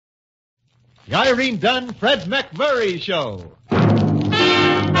The Irene Dunn, Fred McMurray Show.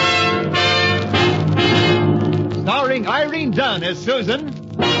 Starring Irene Dunn as Susan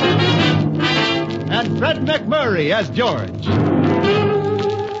and Fred McMurray as George.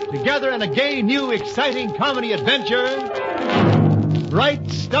 Together in a gay, new, exciting comedy adventure, Bright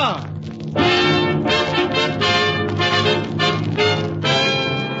Star.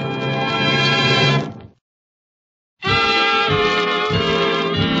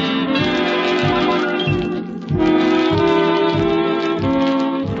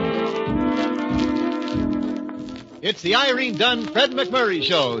 It's the Irene Dunn, Fred McMurray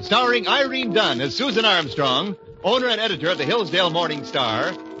Show, starring Irene Dunn as Susan Armstrong, owner and editor of the Hillsdale Morning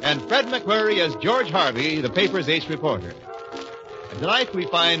Star, and Fred McMurray as George Harvey, the paper's ace reporter. And tonight we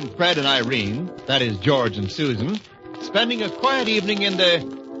find Fred and Irene, that is George and Susan, spending a quiet evening in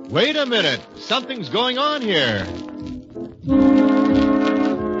the... Wait a minute, something's going on here.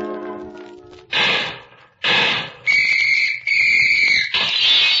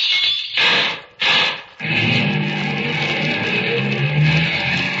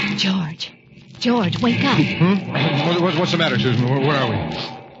 George, wake up. What's the matter, Susan? Where are we?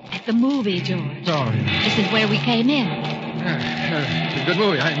 At the movie, George. Oh, yeah. This is where we came in. It's a good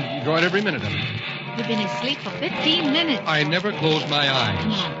movie. I enjoy it every minute of it. You've been asleep for 15 minutes. I never closed my eyes.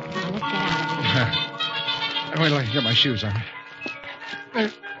 Come on, now let's get out of here. Wait till I get my shoes on.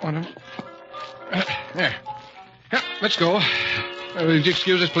 There, one of them. There. Yeah, let's go. Would you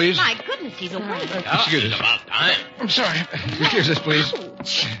excuse us, please? My goodness, he's awake. Excuse us. About time. I'm sorry. Excuse us, please.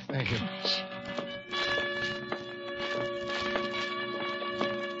 Thank you.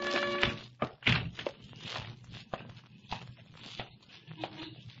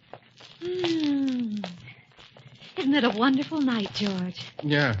 Isn't it a wonderful night, George?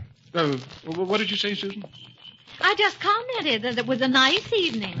 Yeah. What did you say, Susan? I just commented that it was a nice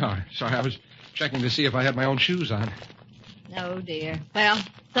evening. Oh, sorry. I was checking to see if I had my own shoes on. Oh, dear. Well,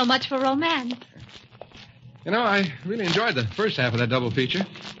 so much for romance. You know, I really enjoyed the first half of that double feature.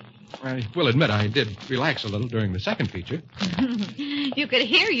 I will admit I did relax a little during the second feature. You could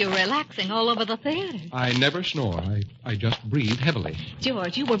hear you relaxing all over the theater. I never snore. I just breathe heavily.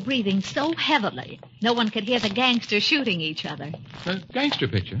 George, you were breathing so heavily, no one could hear the gangsters shooting each other. A gangster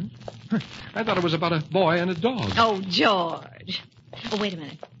picture? I thought it was about a boy and a dog. Oh, George. Oh, wait a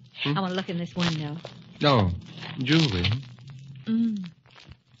minute. I want to look in this window. No. Julie.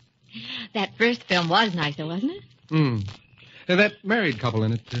 That first film was nice, though, wasn't it? And that married couple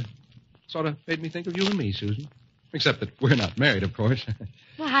in it sort of made me think of you and me, Susan. Except that we're not married, of course.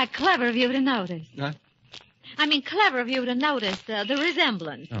 Well, how clever of you to notice. Huh? I mean, clever of you to notice the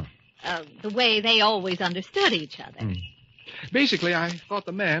resemblance. Oh. The way they always understood each other. Basically, I thought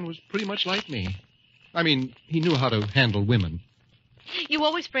the man was pretty much like me. I mean, he knew how to handle women. You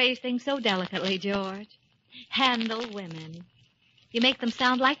always phrase things so delicately, George. Handle women. You make them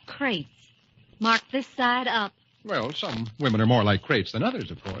sound like crates. Mark this side up. Well, some women are more like crates than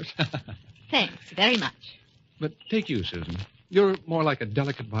others, of course. Thanks very much. But take you, Susan. You're more like a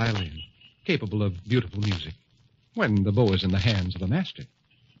delicate violin, capable of beautiful music, when the bow is in the hands of a master.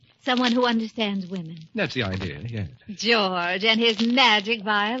 Someone who understands women. That's the idea, yes. George and his magic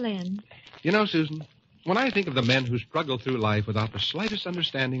violin. You know, Susan, when I think of the men who struggle through life without the slightest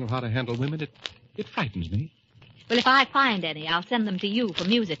understanding of how to handle women, it frightens me. Well, if I find any, I'll send them to you for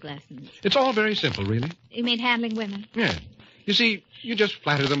music lessons. It's all very simple, really. You mean handling women? Yeah. You see, you just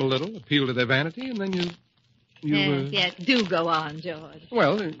flatter them a little, appeal to their vanity, and then you Yes, do go on, George.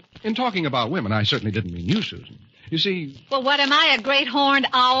 Well, in talking about women, I certainly didn't mean you, Susan. You see... Well, what, am I, a great horned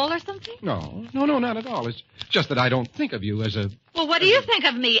owl or something? No, not at all. It's just that I don't think of you as a... Well, what do you think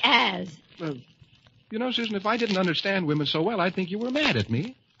of me as? You know, Susan, if I didn't understand women so well, I'd think you were mad at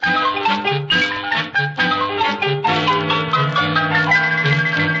me.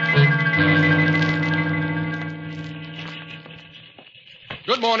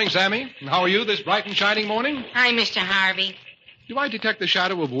 Good morning, Sammy. And how are you this bright and shining morning? Hi, Mr. Harvey. Do I detect the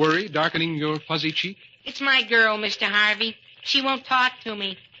shadow of worry darkening your fuzzy cheek? It's my girl, Mr. Harvey. She won't talk to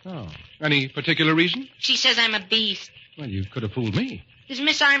me. Oh. Any particular reason? She says I'm a beast. Well, you could have fooled me. Does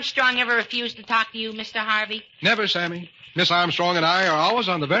Miss Armstrong ever refuse to talk to you, Mr. Harvey? Never, Sammy. Miss Armstrong and I are always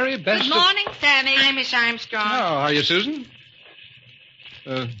on the very best Good morning, Sammy. Hi, Miss Armstrong. Oh, how are you, Susan?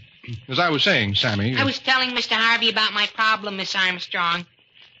 As I was saying, Sammy... I was telling Mr. Harvey about my problem, Miss Armstrong.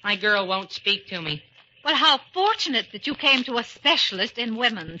 My girl won't speak to me. Well, how fortunate that you came to a specialist in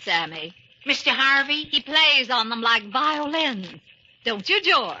women, Sammy. Mr. Harvey? He plays on them like violins. Don't you,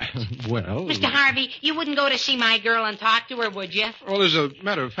 George? Well... Mr. Harvey, you wouldn't go to see my girl and talk to her, would you? Well, as a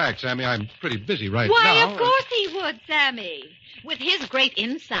matter of fact, Sammy, I'm pretty busy right Why, now. of course he would, Sammy. With his great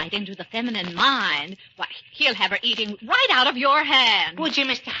insight into the feminine mind, why, he'll have her eating right out of your hand. Would you,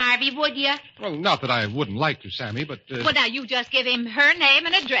 Mr. Harvey, would you? Well, not that I wouldn't like to, Sammy, but... Well, now, you just give him her name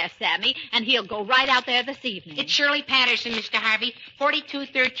and address, Sammy, and he'll go right out there this evening. It's Shirley Patterson, Mr. Harvey,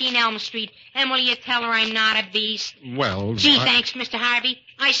 4213 Elm Street. And will you tell her I'm not a beast? Well... Gee, thanks, Mr. Harvey.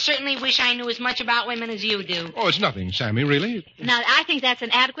 I certainly wish I knew as much about women as you do. Oh, it's nothing, Sammy, really. Now, I think that's an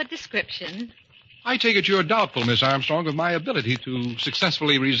adequate description. I take it you're doubtful, Miss Armstrong, of my ability to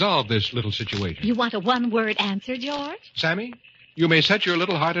successfully resolve this little situation. You want a one-word answer, George? Sammy, you may set your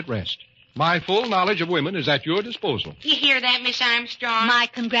little heart at rest. My full knowledge of women is at your disposal. You hear that, Miss Armstrong? My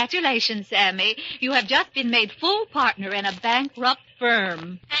congratulations, Sammy. You have just been made full partner in a bankrupt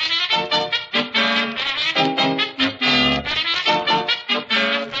firm.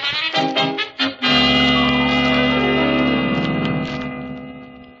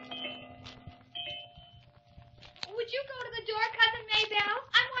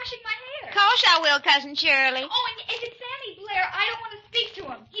 Cousin Shirley. Oh, and if it's Sammy Blair, I don't want to speak to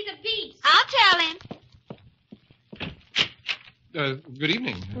him. He's a beast. I'll tell him. Good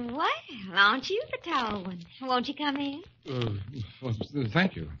evening. Well, aren't you the tall one? Won't you come in? Well,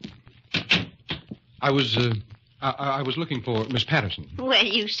 thank you. I was looking for Miss Patterson. Well,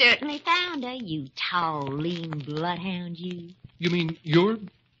 you certainly found her, you tall, lean bloodhound, you. You mean you're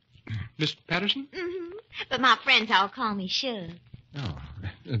Miss Patterson? Mm-hmm. But my friends all call me Shug. Oh,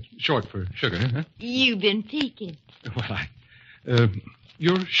 short for sugar, huh? You've been peeking. Well,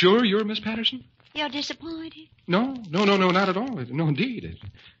 you're sure you're Miss Patterson? You're disappointed? No, not at all. No, indeed. It's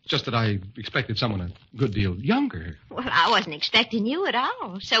just that I expected someone a good deal younger. Well, I wasn't expecting you at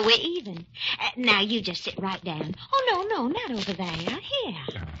all, so we're even. Now, you just sit right down. Oh, no, not over there.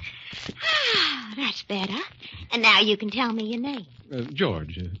 Here. Ah, that's better. And now you can tell me your name.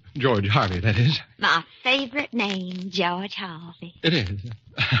 George Harvey, that is. My favorite name, George Harvey. It is.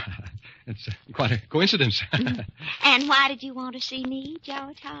 It's quite a coincidence. And why did you want to see me,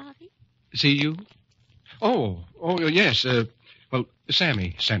 George Harvey? See you? Oh, yes. Well,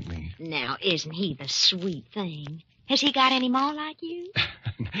 Sammy sent me. Now, isn't he the sweet thing? Has he got any more like you?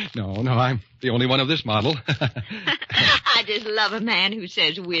 No, I'm the only one of this model. I just love a man who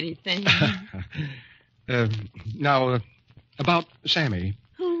says witty things. Now, about Sammy.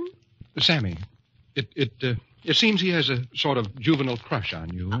 Who? Sammy. It seems he has a sort of juvenile crush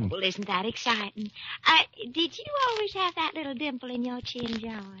on you. Oh, well, isn't that exciting? Did you always have that little dimple in your chin,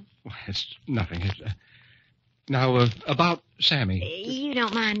 George? Well, it's nothing. Now, about Sammy. You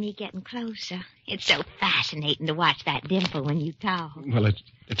don't mind me getting closer. It's so fascinating to watch that dimple when you talk. Well,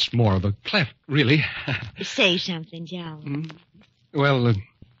 it's more of a cleft, really. Say something, George. Well,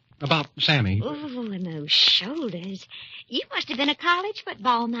 about Sammy. Oh, and those shoulders. You must have been a college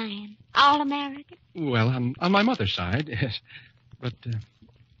football man. All-American. Well, on my mother's side, yes. But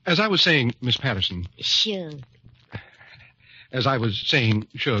as I was saying, Miss Patterson. Shug. As I was saying,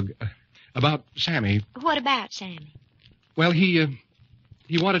 Shug, about Sammy. What about Sammy? Well, he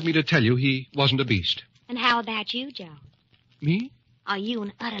wanted me to tell you he wasn't a beast. And how about you, Joe? Me? Are you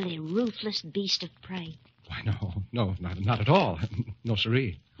an utterly ruthless beast of prey? Why, no, not at all. No,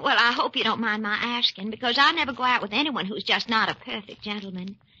 siree. Well, I hope you don't mind my asking, because I never go out with anyone who's just not a perfect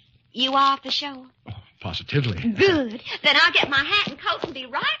gentleman. You are for sure? Oh, positively. Good. Then I'll get my hat and coat and be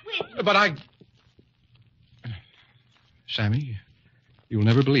right with you. But Sammy, you'll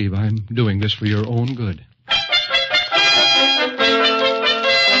never believe I'm doing this for your own good.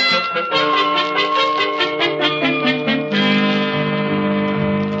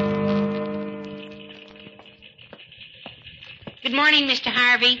 Good morning, Mr.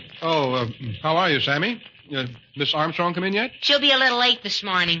 Harvey. Oh, how are you, Sammy? Miss Armstrong come in yet? She'll be a little late this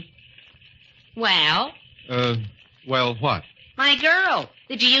morning. Well? Well, what? My girl.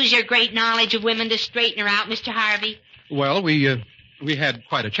 Did you use your great knowledge of women to straighten her out, Mr. Harvey? Well, we had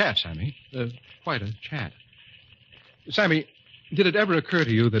quite a chat, Sammy. Quite a chat. Sammy, did it ever occur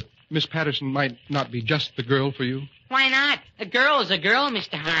to you that Miss Patterson might not be just the girl for you? Why not? A girl is a girl,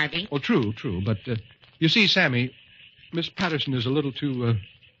 Mr. Harvey. Well, true. But, you see, Sammy, Miss Patterson is a little too,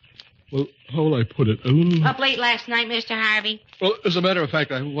 well, how will I put it? Up late last night, Mr. Harvey? Well, as a matter of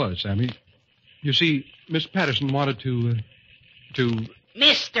fact, I was, Sammy. You see, Miss Patterson wanted to...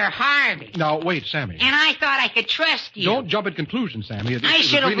 Mr. Harvey. Now, wait, Sammy. And I thought I could trust you. Don't jump at conclusions, Sammy. I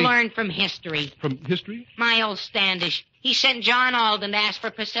should have learned from history. From history? My old Standish. He sent John Alden to ask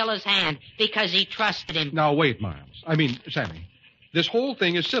for Priscilla's hand because he trusted him. Now, wait, Miles. I mean, Sammy, this whole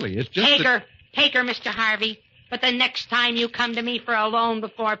thing is silly. It's just Take her, Mr. Harvey. But the next time you come to me for a loan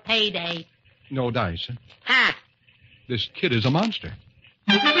before payday... No dice, huh? Huh? This kid is a monster.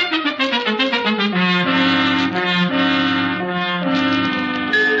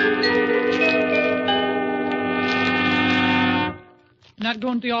 not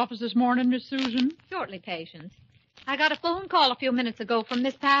going to the office this morning, Miss Susan? Shortly, Patience. I got a phone call a few minutes ago from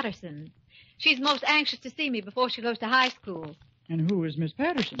Miss Patterson. She's most anxious to see me before she goes to high school. And who is Miss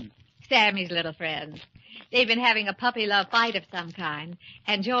Patterson? Sammy's little friend. They've been having a puppy-love fight of some kind,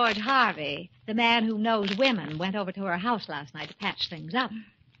 and George Harvey, the man who knows women, went over to her house last night to patch things up.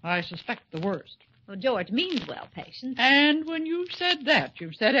 I suspect the worst. Well, George means well, Patience. And when you've said that,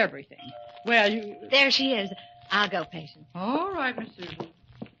 you've said everything. Well, you... There she is. I'll go, Patience. All right, Miss Susan.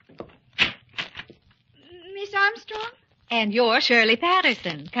 Miss Armstrong? And you're Shirley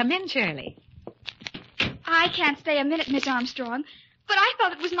Patterson. Come in, Shirley. I can't stay a minute, Miss Armstrong, but I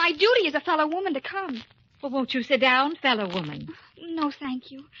felt it was my duty as a fellow woman to come. Well, won't you sit down, fellow woman? No,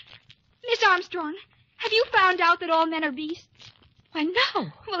 thank you. Miss Armstrong, have you found out that all men are beasts? Why, no.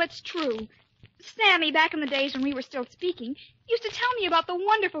 Well, it's true. Sammy, back in the days when we were still speaking, used to tell me about the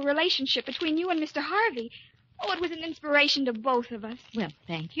wonderful relationship between you and Mr. Harvey. Oh, it was an inspiration to both of us. Well,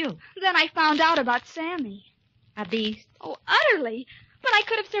 thank you. Then I found out about Sammy. A beast? Oh, utterly. But I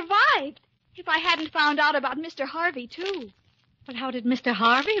could have survived if I hadn't found out about Mr. Harvey, too. But how did Mr.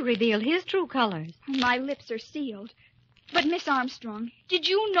 Harvey reveal his true colors? My lips are sealed. But, Miss Armstrong, did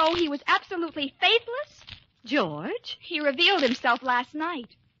you know he was absolutely faithless? George? He revealed himself last night.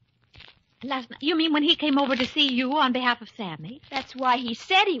 Last night? You mean when he came over to see you on behalf of Sammy? That's why he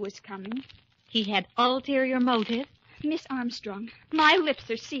said he was coming. He had ulterior motive? Miss Armstrong, my lips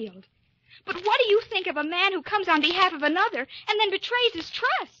are sealed. But what do you think of a man who comes on behalf of another and then betrays his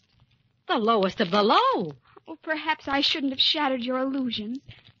trust? The lowest of the low. Well, perhaps I shouldn't have shattered your illusions.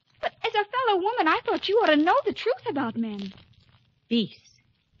 But as a fellow woman, I thought you ought to know the truth about men. Beasts.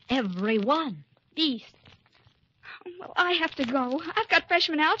 Every one. Beasts. Well, I have to go. I've got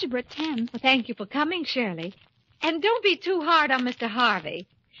freshman algebra at 10. Well, thank you for coming, Shirley. And don't be too hard on Mr. Harvey.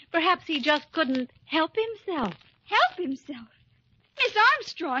 Perhaps he just couldn't help himself. Help himself? Miss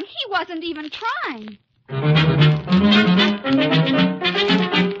Armstrong, he wasn't even trying.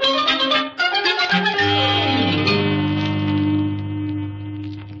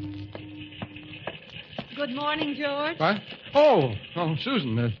 Good morning, George. What? Oh,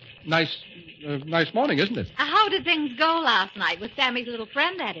 Susan. Nice morning, isn't it? How did things go last night with Sammy's little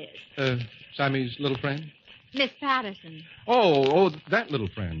friend, that is? Sammy's little friend? Miss Patterson. Oh, that little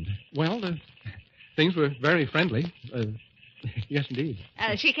friend. Well, things were very friendly. Yes, indeed.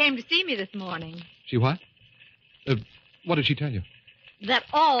 She came to see me this morning. She what? What did she tell you? That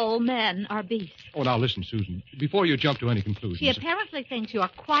all men are beasts. Oh, now listen, Susan. Before you jump to any conclusions. She apparently thinks you are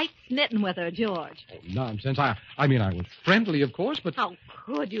quite smitten with her, George. Oh, nonsense. I mean, I was friendly, of course, but... How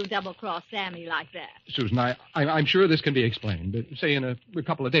could you double-cross Sammy like that? Susan, I'm sure this can be explained, say in a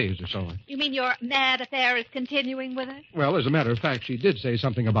couple of days or so. You mean your mad affair is continuing with her? Well, as a matter of fact, she did say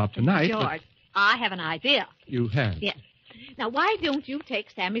something about tonight, George, I have an idea. You have? Yes. Now, why don't you take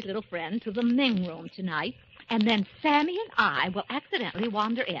Sammy's little friend to the Ming room tonight, and then Sammy and I will accidentally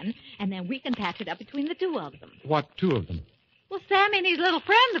wander in, and then we can patch it up between the two of them. What two of them? Well, Sammy and his little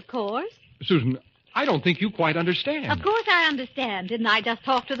friend, of course. Susan, I don't think you quite understand. Of course I understand. Didn't I just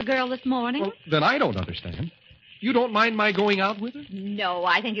talk to the girl this morning? Well, then I don't understand. You don't mind my going out with her? No,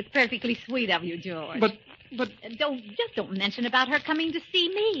 I think it's perfectly sweet of you, George. But... Don't mention about her coming to see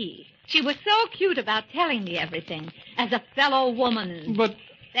me. She was so cute about telling me everything, as a fellow woman. But...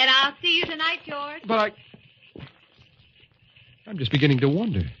 Then I'll see you tonight, George. But I'm just beginning to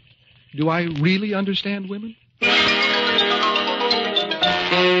wonder. Do I really understand women?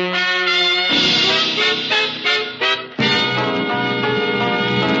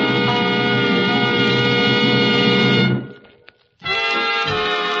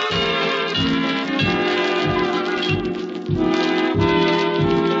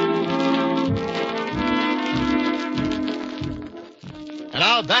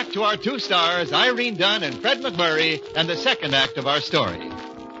 Now back to our two stars, Irene Dunn and Fred McMurray, and the second act of our story.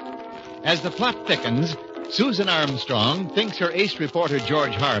 As the plot thickens, Susan Armstrong thinks her ace reporter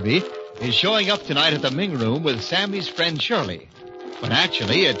George Harvey is showing up tonight at the Ming room with Sammy's friend Shirley. But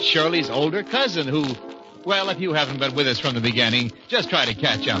actually, it's Shirley's older cousin who, well, if you haven't been with us from the beginning, just try to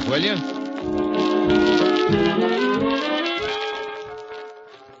catch up, will you?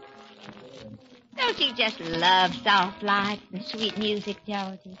 Don't you just love soft lights and sweet music,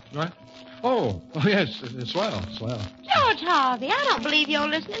 Georgie? What? Oh, yes, swell. George Harvey, I don't believe you're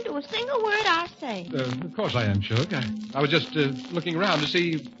listening to a single word I say. Of course I am, Shug. I was just looking around to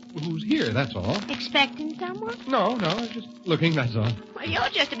see who's here, that's all. Expecting someone? No, I was just looking, that's all. Well, you're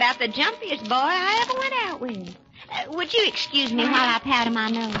just about the jumpiest boy I ever went out with. Would you excuse me while I pat him my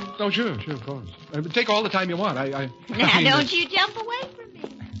nose? Oh, sure, of course. Take all the time you want. Now, don't you jump away from me.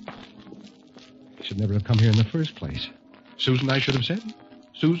 I should never have come here in the first place. Susan, I should have said.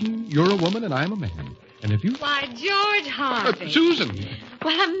 Susan, you're a woman and I'm a man. And if you... Why, George Harvey. Susan!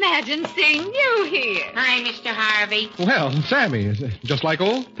 Well, imagine seeing you here. Hi, Mr. Harvey. Well, Sammy, it's just like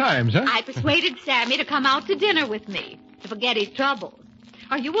old times, huh? I persuaded Sammy to come out to dinner with me to forget his troubles.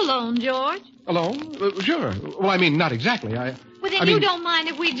 Are you alone, George? Alone? Sure. Well, I mean, not exactly. Well, then you don't mind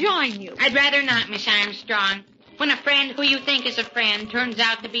if we join you. I'd rather not, Miss Armstrong. When a friend who you think is a friend turns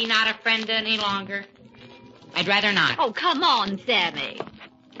out to be not a friend any longer, I'd rather not. Oh, come on, Sammy.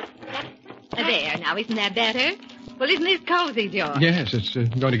 There, now, isn't that better? Well, isn't this cozy, George? Yes, it's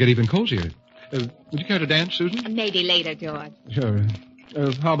going to get even cozier. Would you care to dance, Susan? Maybe later, George. Sure.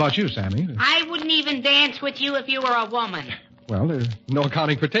 How about you, Sammy? I wouldn't even dance with you if you were a woman. Well, there's no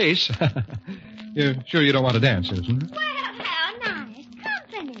accounting for taste. You're sure you don't want to dance, Susan? Well, how nice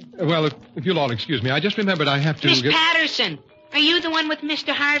company. Well, if you'll all excuse me, I just remembered I have to... Miss Patterson, are you the one with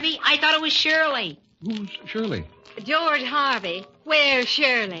Mr. Harvey? I thought it was Shirley. Who's Shirley? George Harvey, where's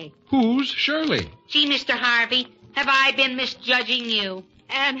Shirley? Who's Shirley? Gee, Mr. Harvey, have I been misjudging you?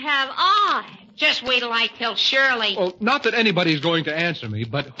 And have I? Just wait till I tell Shirley. Oh, not that anybody's going to answer me,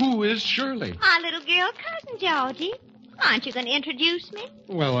 but who is Shirley? My little girl cousin, Georgie. Aren't you going to introduce me?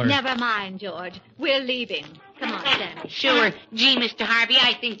 Well, Never mind, George. We're leaving. Come on, Sammy. Sure. Gee, Mr. Harvey,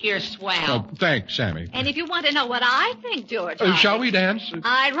 I think you're swell. Thanks, Sammy. And if you want to know what I think, George Harvey, Shall we dance?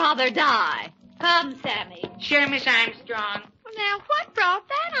 I'd rather die. Come, Sammy. Sure, Miss Armstrong. Well, now, what brought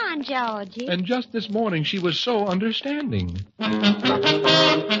that on, Georgie? And just this morning, she was so understanding.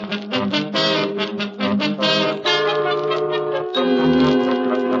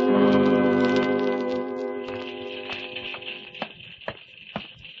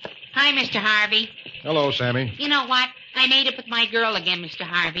 Hi, Mr. Harvey. Hello, Sammy. You know what? I made up with my girl again, Mr.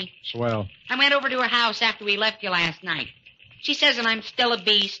 Harvey. Swell. I went over to her house after we left you last night. She says that I'm still a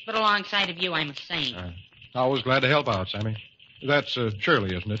beast, but alongside of you, I'm a saint. Always glad to help out, Sammy. That's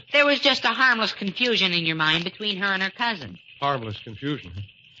Shirley, isn't it? There was just a harmless confusion in your mind between her and her cousin. Harmless confusion.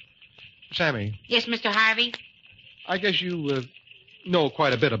 Sammy, Yes, Mr. Harvey? I guess you know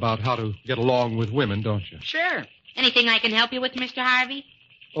quite a bit about how to get along with women, don't you? Sure. Anything I can help you with, Mr. Harvey?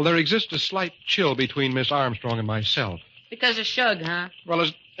 Well, there exists a slight chill between Miss Armstrong and myself. Because of Shug, huh? Well,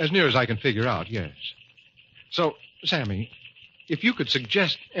 as near as I can figure out, yes. So, Sammy, if you could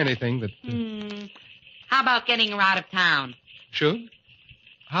suggest anything that... How about getting her out of town? Should?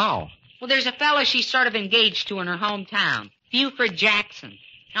 How? Well, there's a fella she's sort of engaged to in her hometown, Buford Jackson.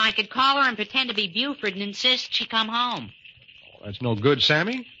 Now, I could call her and pretend to be Buford and insist she come home. Oh, that's no good,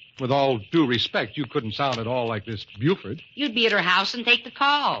 Sammy. With all due respect, you couldn't sound at all like this Buford. You'd be at her house and take the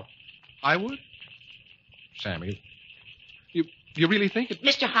call. I would? Sammy, you really think it...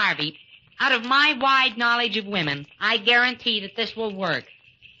 Mr. Harvey, out of my wide knowledge of women, I guarantee that this will work.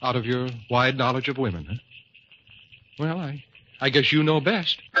 Out of your wide knowledge of women, huh? Well, I guess you know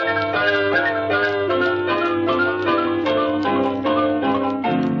best.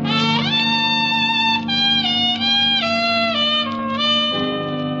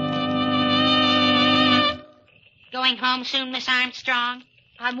 Going home soon, Miss Armstrong?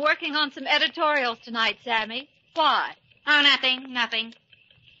 I'm working on some editorials tonight, Sammy. Why? Oh, nothing.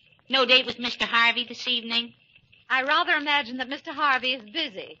 No date with Mr. Harvey this evening? I rather imagine that Mr. Harvey is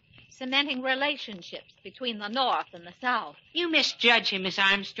busy cementing relationships between the North and the South. You misjudge him, Miss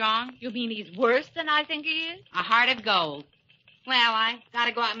Armstrong. You mean he's worse than I think he is? A heart of gold. Well, I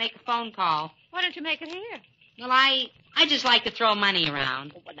gotta go out and make a phone call. Why don't you make it here? Well, I just like to throw money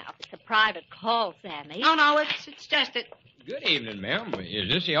around. Oh, well, now, if it's a private call, Sammy. No, it's just that... Good evening, ma'am. Is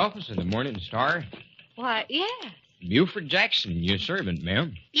this the office of the Morning Star? Why, yes. Buford Jackson, your servant,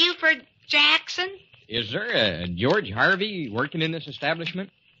 ma'am. Buford Jackson? Is there a George Harvey working in this establishment?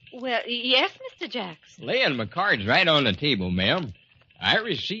 Well, yes, Mr. Jackson. Laying my cards right on the table, ma'am. I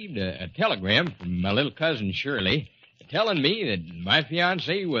received a telegram from my little cousin Shirley telling me that my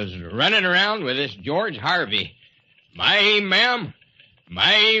fiancée was running around with this George Harvey. My aim, ma'am,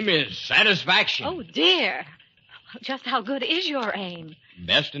 my aim is satisfaction. Oh, dear. Just how good is your aim?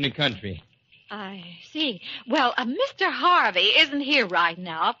 Best in the country. I see. Well, Mr. Harvey isn't here right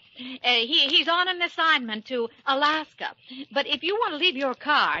now. He's on an assignment to Alaska. But if you want to leave your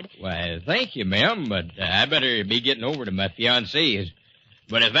card... Why, thank you, ma'am, but I better be getting over to my fiancée.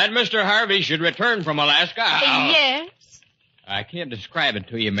 But if that Mr. Harvey should return from Alaska... Yes? I can't describe it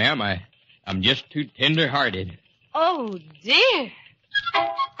to you, ma'am. I'm just too tender-hearted. Oh, dear.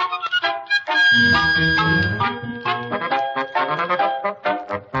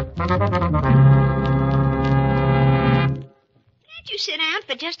 Can't you sit down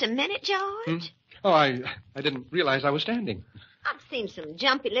for just a minute, George? Oh, I didn't realize I was standing. I've seen some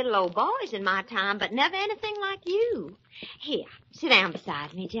jumpy little old boys in my time, but never anything like you. Here, sit down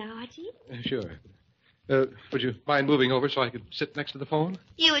beside me, Georgie. Sure. Would you mind moving over so I could sit next to the phone?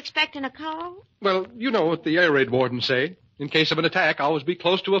 You expecting a call? Well, you know what the air raid wardens say. In case of an attack, always be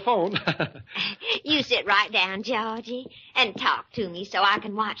close to a phone. You sit right down, Georgie, and talk to me so I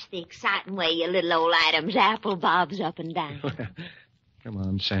can watch the exciting way your little old Adam's apple bobs up and down. Come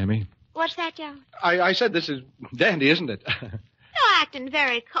on, Sammy. What's that, George? I said this is dandy, isn't it? You're acting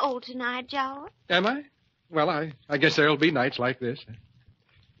very cold tonight, George. Am I? Well, I guess there'll be nights like this.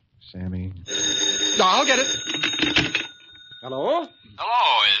 Sammy. No, I'll get it. Hello?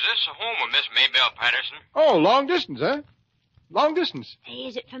 Hello, is this the home of Miss Maybelle Patterson? Oh, long distance, huh? Long distance. Hey,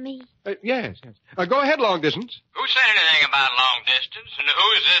 is it for me? Yes. Go ahead, long distance. Who said anything about long distance, and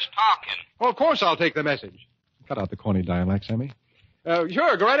who's this talking? Oh, of course I'll take the message. Cut out the corny dialect, Sammy.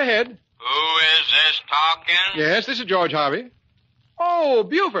 Sure, go right ahead. Who is this talking? Yes, this is George Harvey. Oh,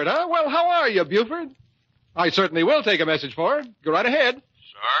 Buford, huh? Well, how are you, Buford? I certainly will take a message for her. Go right ahead.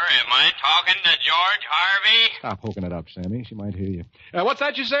 Sir, am I talking to George Harvey? Stop poking it up, Sammy. She might hear you. What's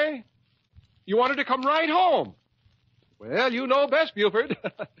that you say? You want her to come right home. Well, you know best, Buford.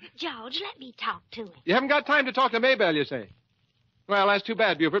 George, let me talk to him. You haven't got time to talk to Maybelle, you say? Well, that's too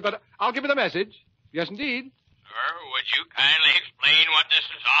bad, Buford, but I'll give her the message. Yes, indeed. Sir, would you kindly explain what this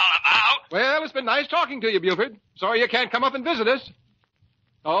is all about? Well, it's been nice talking to you, Buford. Sorry you can't come up and visit us.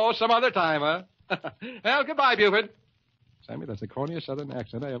 Oh, some other time, huh? Well, goodbye, Buford. Sammy, that's the corniest southern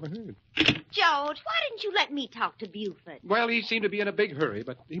accent I ever heard. George, why didn't you let me talk to Buford? Well, he seemed to be in a big hurry,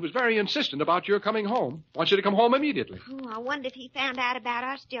 but he was very insistent about your coming home. Wants you to come home immediately. Oh, I wonder if he found out about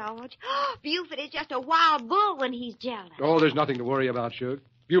us, George. Buford is just a wild bull when he's jealous. Oh, there's nothing to worry about, Shug.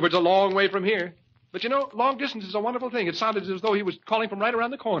 Buford's a long way from here. But, you know, long distance is a wonderful thing. It sounded as though he was calling from right around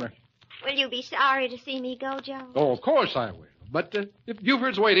the corner. Will you be sorry to see me go, George? Oh, of course I will. But if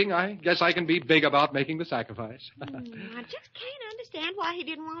Buford's waiting, I guess I can be big about making the sacrifice. I just can't understand why he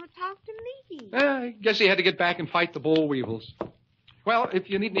didn't want to talk to me. I guess he had to get back and fight the boll weevils. Well, if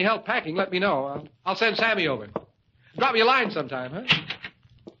you need any help packing, let me know. I'll send Sammy over. Drop me a line sometime, huh?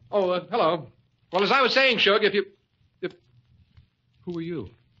 Oh, hello. Well, as I was saying, Shug, Who are you?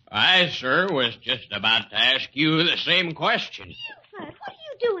 I, sir, was just about to ask you the same question. Buford, what are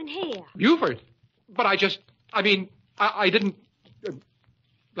you doing here? Buford? But I didn't...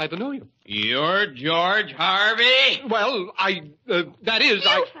 glad to know you. You're George Harvey? Well, that is,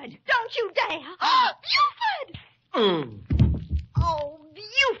 Buford, don't you dare. Buford! Oh,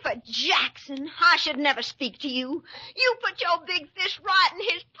 Buford Jackson, I should never speak to you. You put your big fist right in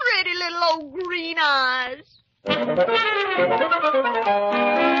his pretty little old green eyes. Is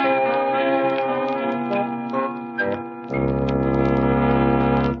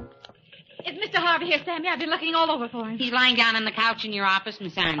Mr. Harvey here, Sammy? I've been looking all over for him. He's lying down on the couch in your office,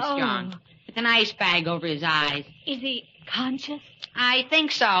 Miss Armstrong, with an ice bag over his eyes. Is he conscious? I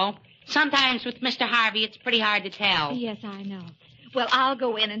think so. Sometimes with Mr. Harvey, it's pretty hard to tell. Yes, I know. Well, I'll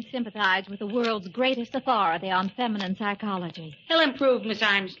go in and sympathize with the world's greatest authority on feminine psychology. He'll improve, Miss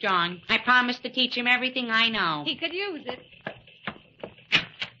Armstrong. I promise to teach him everything I know. He could use it.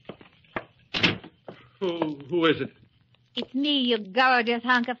 Who is it? It's me, you gorgeous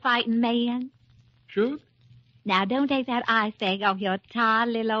hunk of fighting man. Sure? Now, don't take that ice bag off your tired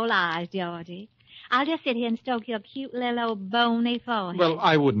little old eyes, Georgie. I'll just sit here and stroke your cute little old bony forehead. Well,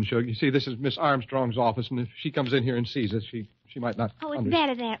 I wouldn't, Shug. You see, this is Miss Armstrong's office, and if she comes in here and sees us, she might not... Oh, it's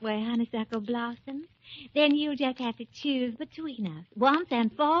better that way, Honeysuckle Blossom. Then you just have to choose between us, once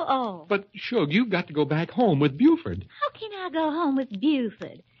and for all. But, Shug, you've got to go back home with Buford. How can I go home with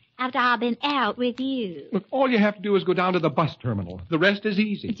Buford after I've been out with you? Look, all you have to do is go down to the bus terminal. The rest is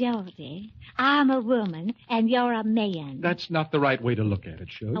easy. Georgie, I'm a woman, and you're a man. That's not the right way to look at it,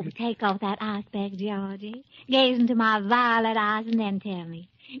 Shug. Oh, take off that ice bag, Georgie. Gaze into my violet eyes and then tell me,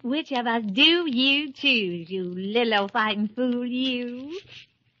 which of us do you choose, you little old fighting fool, you?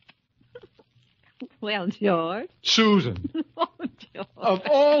 Well, George. Susan. Oh, George. Of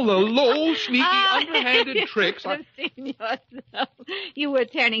all the low, sneaky, underhanded tricks... I've seen yourself. You were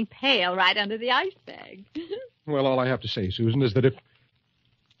turning pale right under the ice bag. Well, all I have to say, Susan, is that if...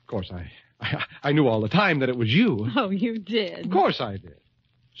 Of course, I knew all the time that it was you. Oh, you did? Of course I did.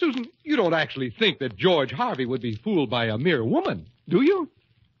 Susan, you don't actually think that George Harvey would be fooled by a mere woman, do you?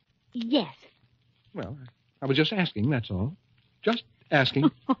 Yes. Well, I was just asking, that's all. Just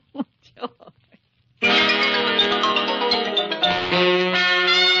asking. Oh, George.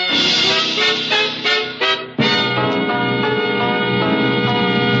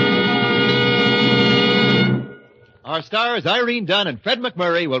 Our stars Irene Dunn and Fred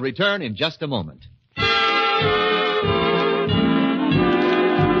McMurray will return in just a moment.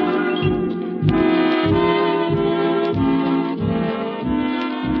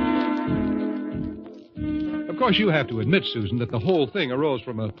 course, you have to admit, Susan, that the whole thing arose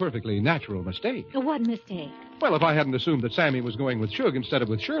from a perfectly natural mistake. What mistake? Well, if I hadn't assumed that Sammy was going with Shug instead of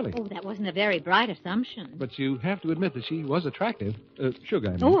with Shirley. Oh, that wasn't a very bright assumption. But you have to admit that she was attractive. Shug,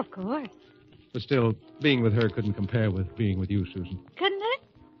 I mean. Oh, of course. But still, being with her couldn't compare with being with you, Susan. Couldn't it?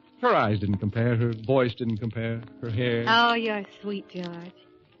 Her eyes didn't compare. Her voice didn't compare. Her hair. Oh, you're sweet, George.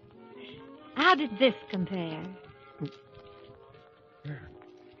 How did this compare?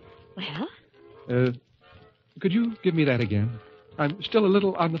 Well? Could you give me that again? I'm still a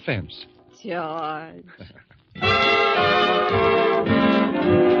little on the fence. George.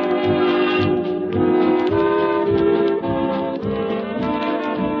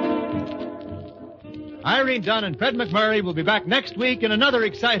 Irene Dunn and Fred McMurray will be back next week in another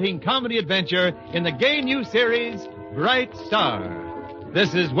exciting comedy adventure in the gay new series, Bright Star.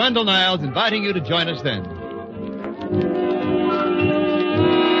 This is Wendell Niles inviting you to join us then.